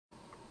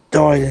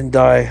Oh, I didn't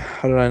die.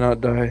 How did I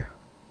not die?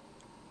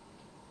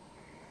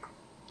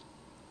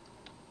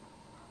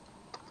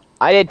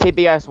 I did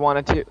TPS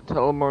wanted to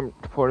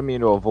teleported me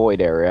into a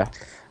void area.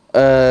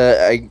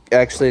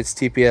 Actually it's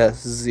TPS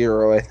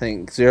 0, I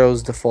think. 0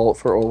 is default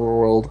for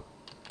overworld.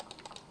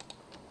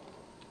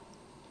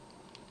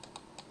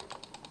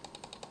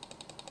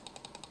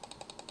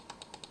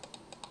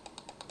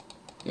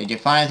 Did you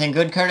find anything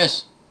good,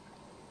 Curtis?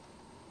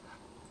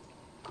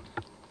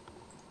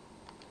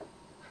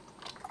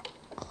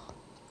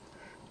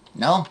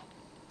 No?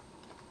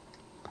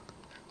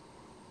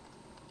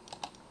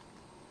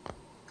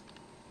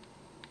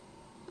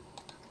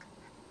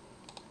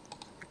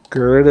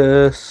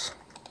 Curtis.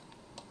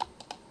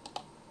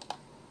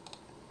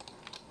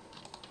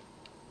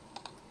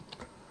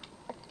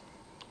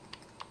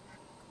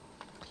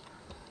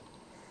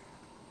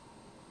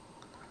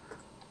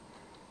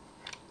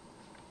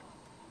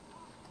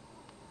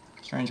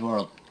 Strange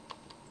world.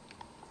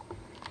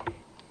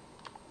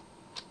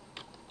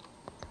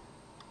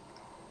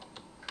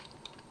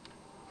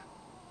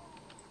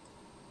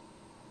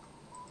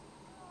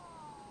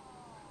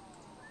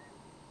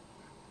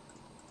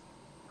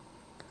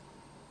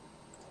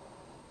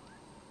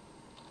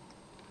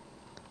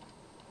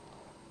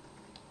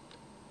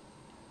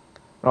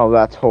 Oh,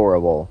 that's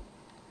horrible.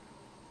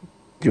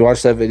 Did you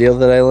watch that video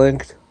that I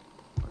linked?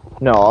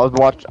 No,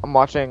 I'm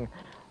watching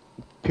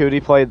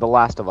PewDiePie play The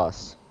Last of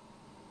Us.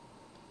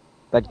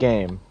 That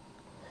game.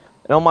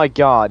 And oh my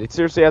god, it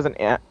seriously has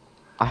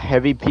a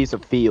heavy piece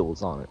of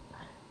feels on it.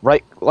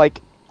 Right,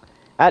 like,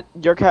 at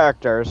your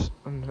characters,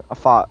 and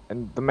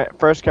the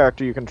first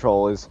character you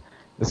control is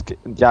this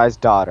guy's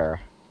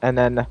daughter. And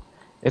then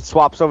it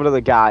swaps over to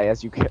the guy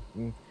as you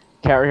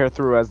carry her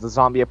through as the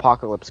zombie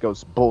apocalypse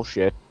goes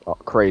bullshit,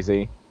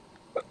 crazy.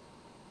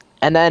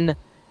 And then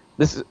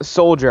this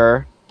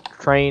soldier,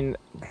 trained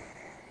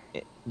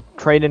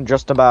in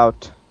just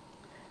about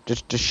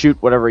just to shoot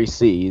whatever he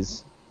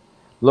sees,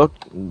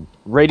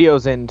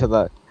 radios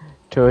into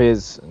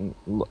his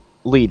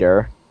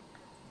leader,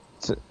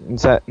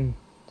 and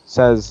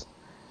says,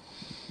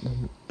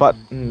 but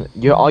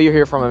all you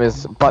hear from him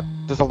is, but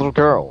there's a little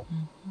girl.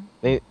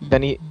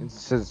 Then he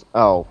says,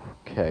 oh,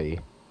 okay.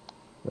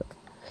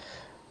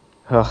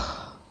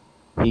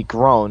 He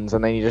groans,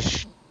 and then he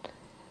just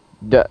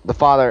the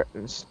father,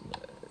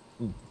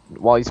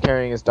 while he's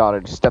carrying his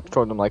daughter, just steps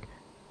toward him like,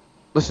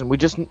 listen, we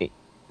just need.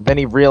 Then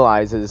he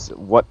realizes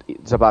what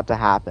is about to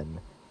happen.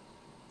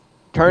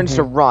 Turns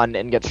to run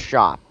and gets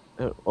shot.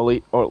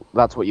 Or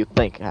that's what you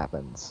think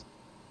happens.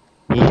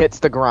 He hits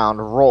the ground,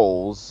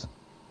 rolls,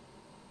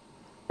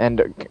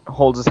 and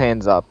holds his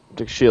hands up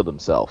to shield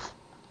himself.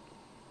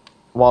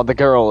 While the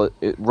girl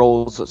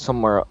rolls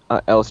somewhere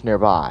else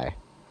nearby.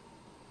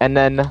 And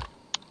then,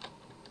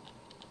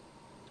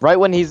 right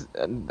when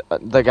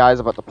the guy's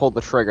about to pull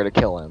the trigger to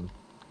kill him,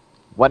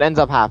 what ends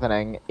up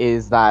happening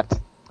is that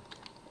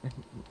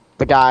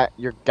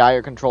your guy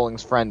you're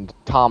controlling's friend,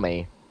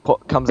 Tommy,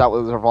 comes out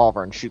with his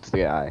revolver and shoots the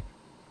guy.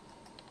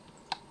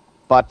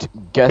 But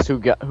guess who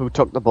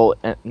took the bullet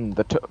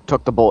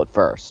took the bullet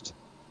first?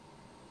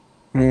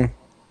 Hmm.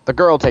 The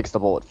girl takes the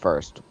bullet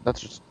first. That's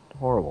just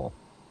horrible.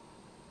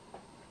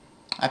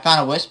 I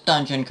found a wisp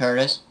dungeon,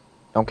 Curtis.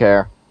 Don't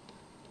care.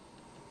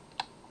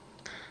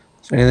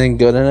 Is there anything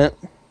good in it?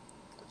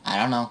 I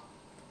don't know.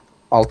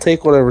 I'll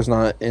take whatever's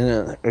not in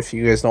it if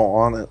you guys don't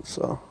want it,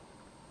 so.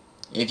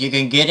 If you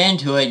can get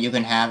into it, you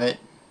can have it.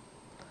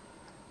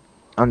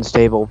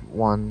 Unstable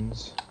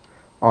ones.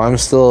 Oh, I'm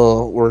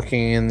still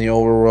working in the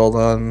overworld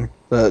on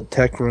the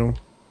tech room.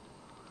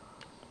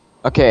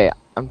 Okay,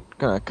 I'm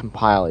gonna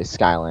compile a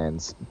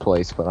Skylands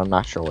place, but I'm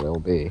not sure what it'll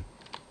be.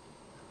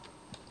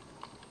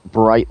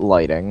 Bright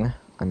lighting.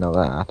 I know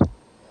that.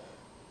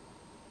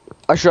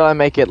 Or should I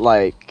make it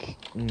like...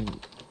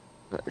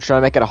 Should I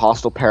make it a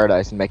hostile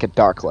paradise and make it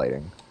dark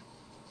lighting?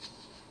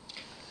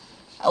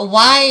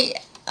 Why?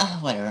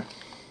 Whatever.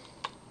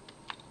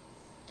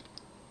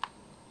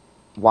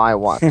 Why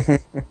what?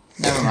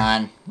 Never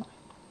mind.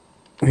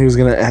 He was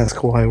gonna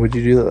ask why would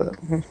you do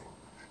that?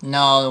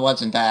 No, it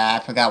wasn't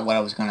that. I forgot what I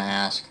was gonna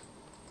ask.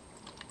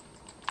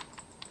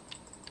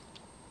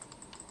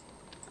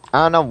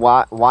 I don't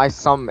know why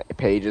some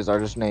pages are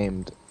just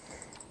named...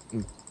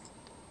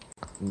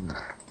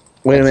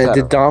 Wait a minute,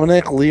 did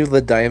Dominic leave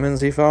the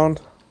diamonds he found?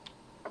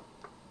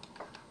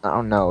 I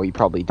don't know, he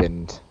probably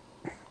didn't.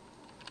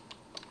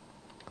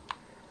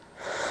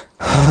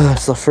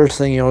 That's the first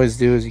thing you always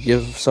do is you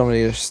give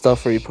somebody your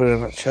stuff or you put it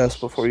in a chest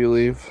before you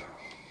leave.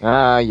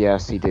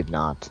 Yes, he did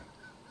not.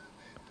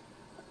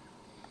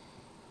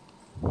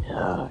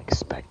 Yeah,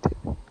 expected.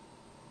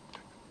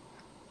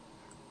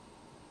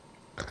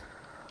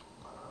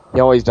 He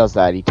always does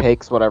that. He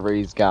takes whatever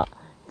he's got,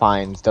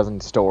 finds,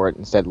 doesn't store it,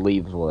 instead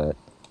leaves with it.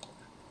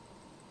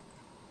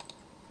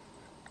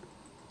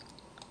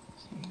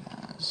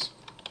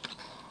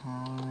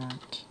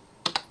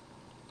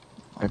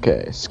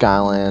 Okay,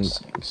 Skyland,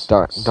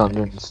 dark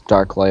dungeons,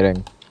 dark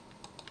lighting.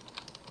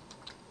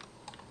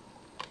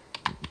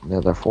 The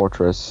other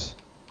fortress.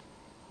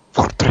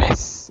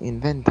 Fortress!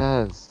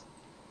 Inventors!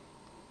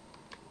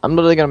 I'm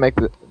literally gonna make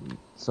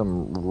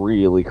some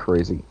really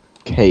crazy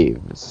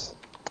caves.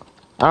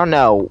 I don't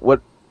know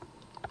what.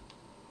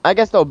 I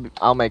guess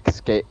I'll make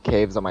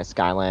caves on my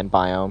Skyland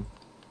biome.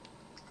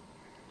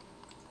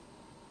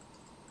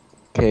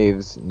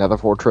 Caves, Nether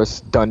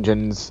Fortress,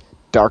 dungeons,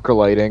 darker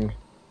lighting.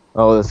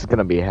 Oh, this is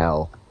gonna be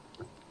hell.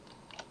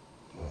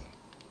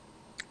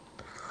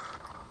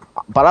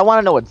 But I want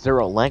to know what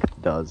zero length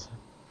does.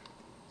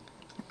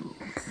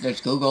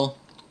 There's Google.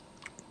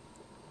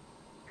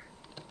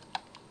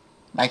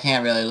 I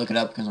can't really look it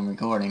up because I'm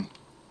recording.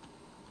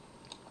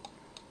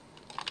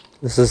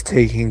 This is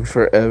taking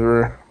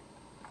forever.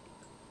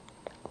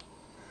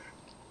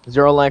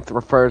 Zero length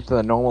refers to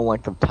the normal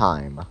length of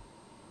time.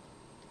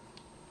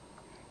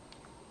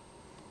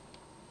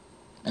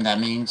 And that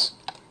means?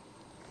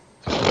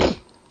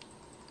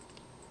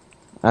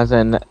 As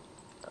in,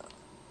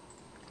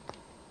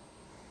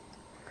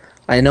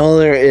 I know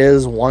there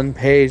is one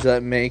page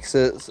that makes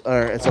it,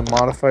 or it's a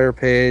modifier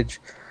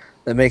page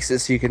that makes it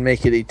so you can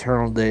make it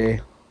eternal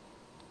day.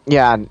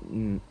 yeah,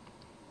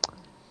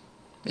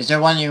 Is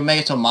there one you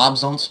make it so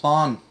mobs don't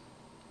spawn?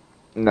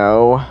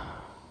 no.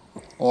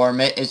 Or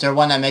is there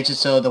one that makes it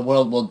so the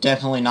world will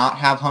definitely not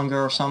have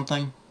hunger or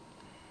something?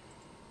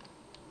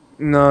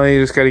 No,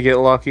 you just gotta get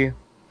lucky.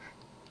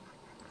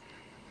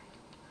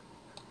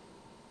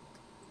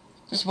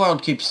 This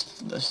world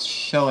keeps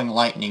showing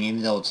lightning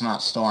even though it's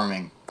not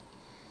storming.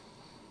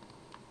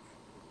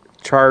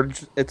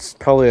 Charged. It's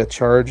probably a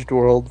charged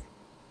world.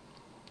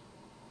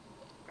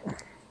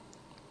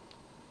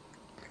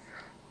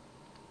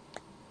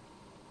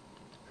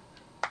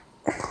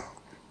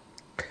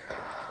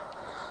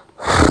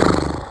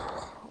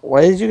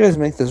 Why did you guys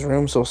make this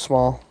room so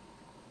small?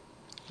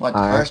 What, the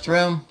first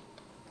room?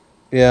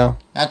 Yeah.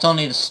 That's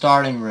only the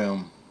starting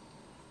room.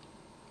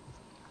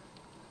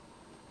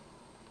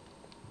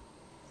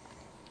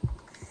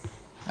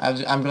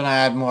 I'm gonna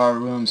add more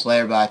rooms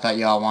later, but I thought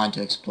y'all wanted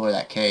to explore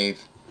that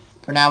cave.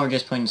 For now, we're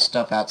just putting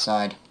stuff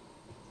outside.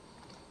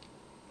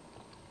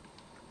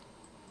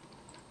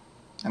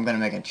 I'm gonna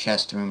make a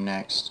chest room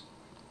next.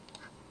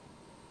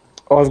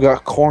 Oh, I've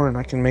got corn.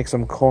 I can make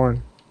some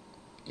corn.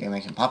 You can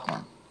make some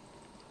popcorn.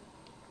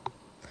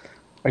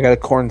 I got a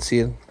corn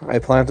seed. I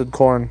planted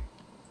corn.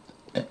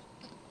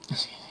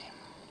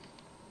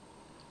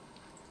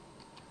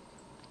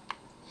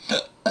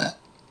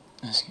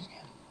 Excuse me.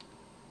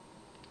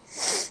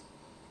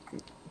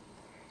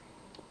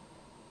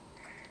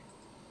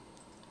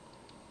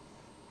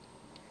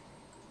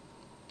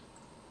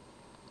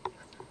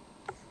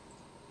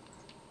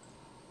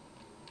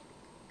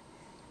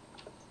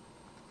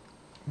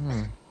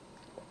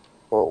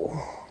 Whoa.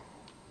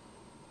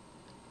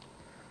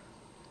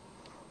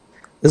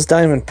 This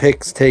diamond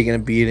pick's taking a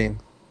beating.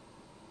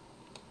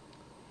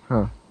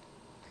 Huh.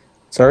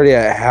 It's already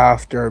at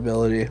half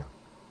durability.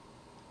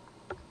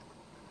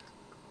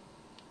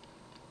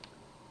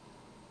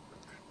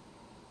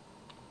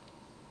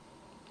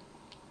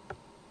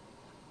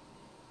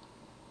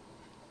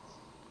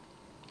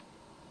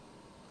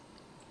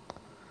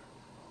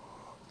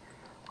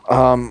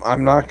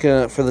 I'm not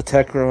gonna, for the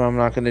tech room, I'm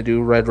not gonna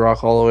do red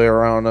rock all the way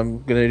around.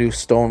 I'm gonna do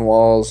stone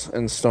walls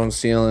and stone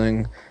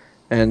ceiling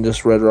and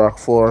just red rock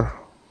floor.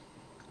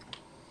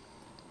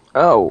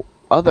 Oh,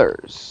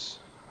 others.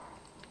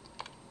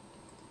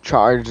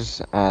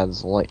 Charges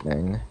as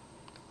lightning.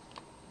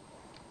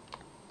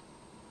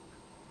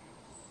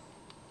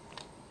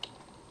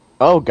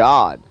 Oh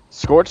god.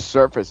 Scorched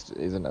surface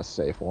isn't a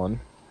safe one.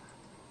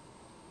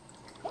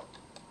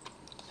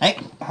 Hey,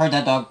 I heard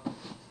that dog.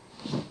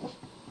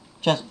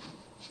 Just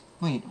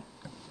wait.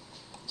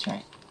 That's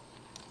right.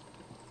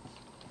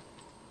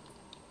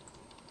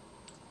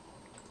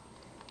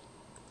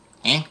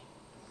 Eh?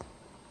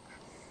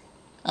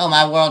 Oh,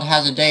 my world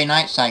has a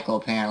day-night cycle,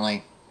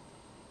 apparently.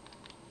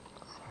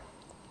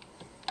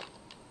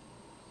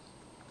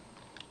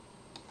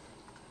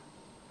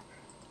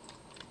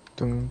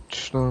 Dun,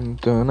 dun,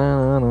 dun,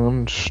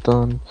 dun,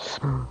 dun,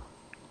 dun.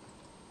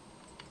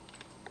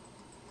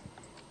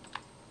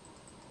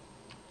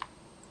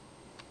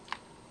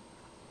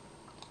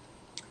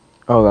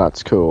 Oh,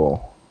 that's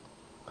cool.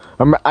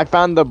 I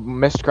found the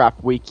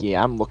Mistcraft wiki.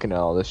 I'm looking at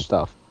all this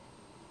stuff.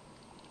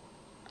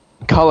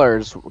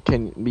 Colors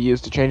can be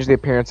used to change the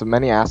appearance of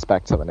many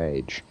aspects of an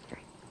age.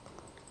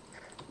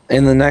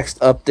 In the next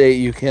update,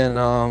 you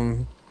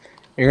can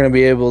you're gonna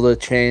be able to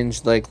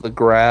change like the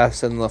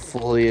grass and the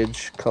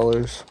foliage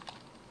colors.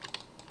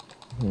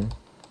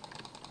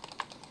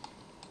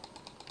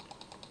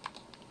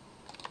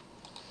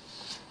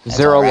 That's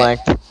Zero all right.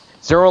 length.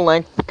 Zero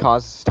length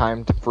causes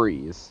time to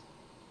freeze.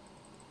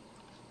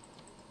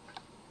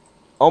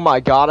 Oh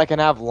my god, I can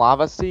have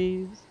lava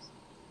seas?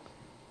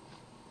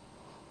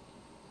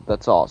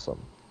 That's awesome.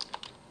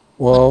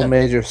 Whoa, the-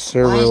 major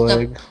server is the-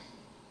 lag.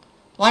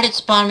 Why did it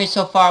spawn me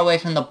so far away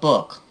from the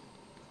book?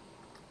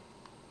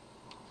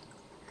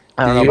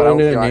 I don't Did know, you but go I'll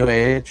be into a right- new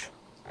age?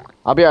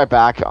 I'll be right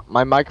back.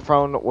 My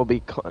microphone will be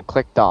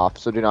clicked off,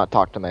 so do not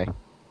talk to me.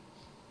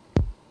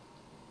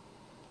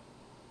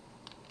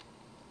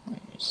 Wait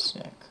a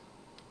sec.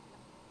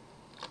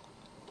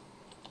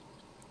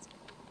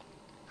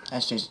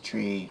 That's just a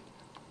tree.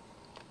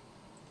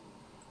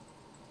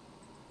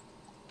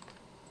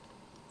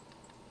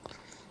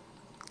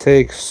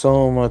 Takes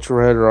so much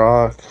red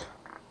rock.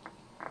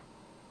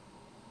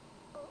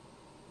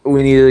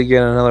 We need to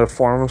get another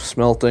form of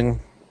smelting.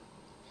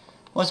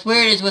 What's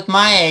weird is with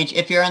my age,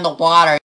 if you're in the water,